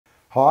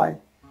Hi,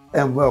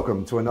 and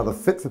welcome to another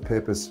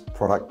fit-for-purpose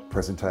product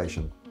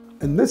presentation.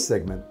 In this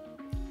segment,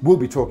 we'll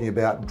be talking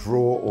about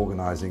drawer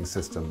organizing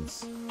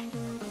systems.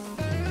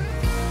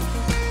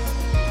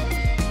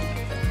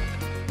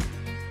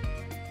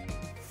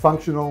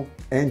 Functional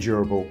and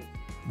durable,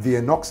 the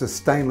Inoxa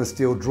stainless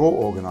steel drawer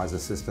organizer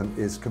system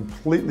is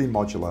completely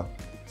modular,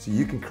 so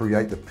you can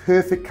create the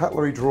perfect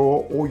cutlery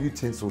drawer or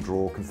utensil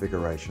drawer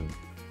configuration.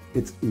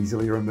 It's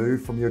easily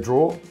removed from your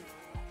drawer,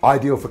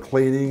 ideal for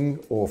cleaning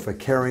or for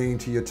carrying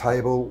to your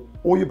table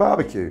or your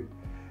barbecue.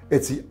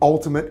 It's the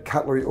ultimate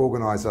cutlery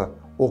organizer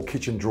or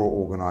kitchen drawer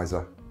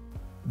organizer.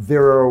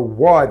 There are a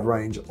wide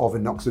range of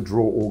Inoxa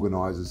drawer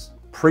organizers,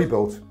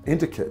 pre-built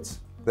into kits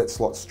that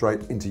slot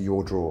straight into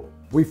your drawer.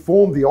 We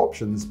formed the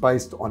options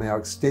based on our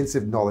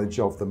extensive knowledge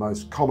of the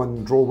most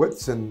common drawer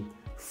widths and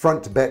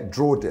front to back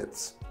drawer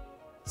depths.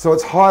 So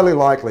it's highly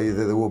likely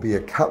that there will be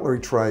a cutlery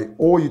tray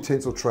or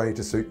utensil tray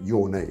to suit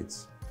your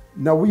needs.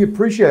 Now, we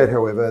appreciate,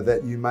 however,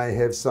 that you may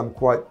have some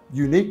quite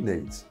unique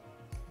needs.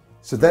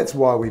 So that's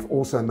why we've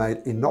also made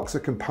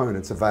Inoxa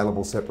components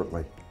available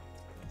separately.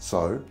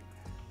 So,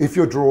 if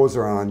your drawers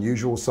are an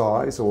unusual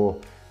size, or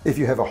if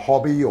you have a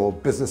hobby or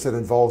business that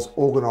involves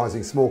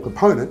organizing small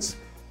components,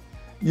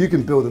 you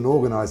can build an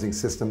organizing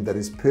system that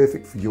is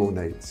perfect for your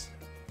needs.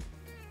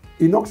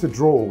 Inoxa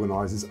drawer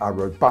organizers are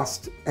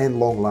robust and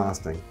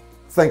long-lasting,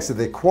 thanks to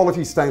their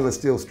quality stainless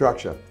steel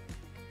structure.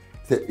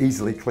 They're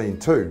easily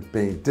cleaned too,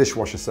 being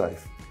dishwasher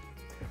safe.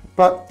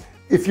 But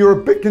if you're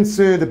a bit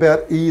concerned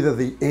about either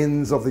the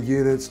ends of the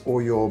units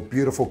or your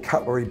beautiful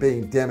cutlery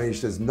being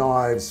damaged as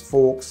knives,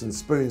 forks and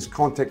spoons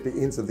contact the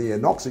ends of the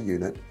Inoxa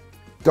unit,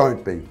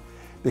 don't be,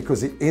 because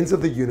the ends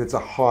of the units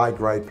are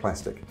high-grade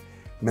plastic,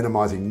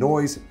 minimizing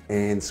noise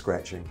and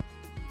scratching.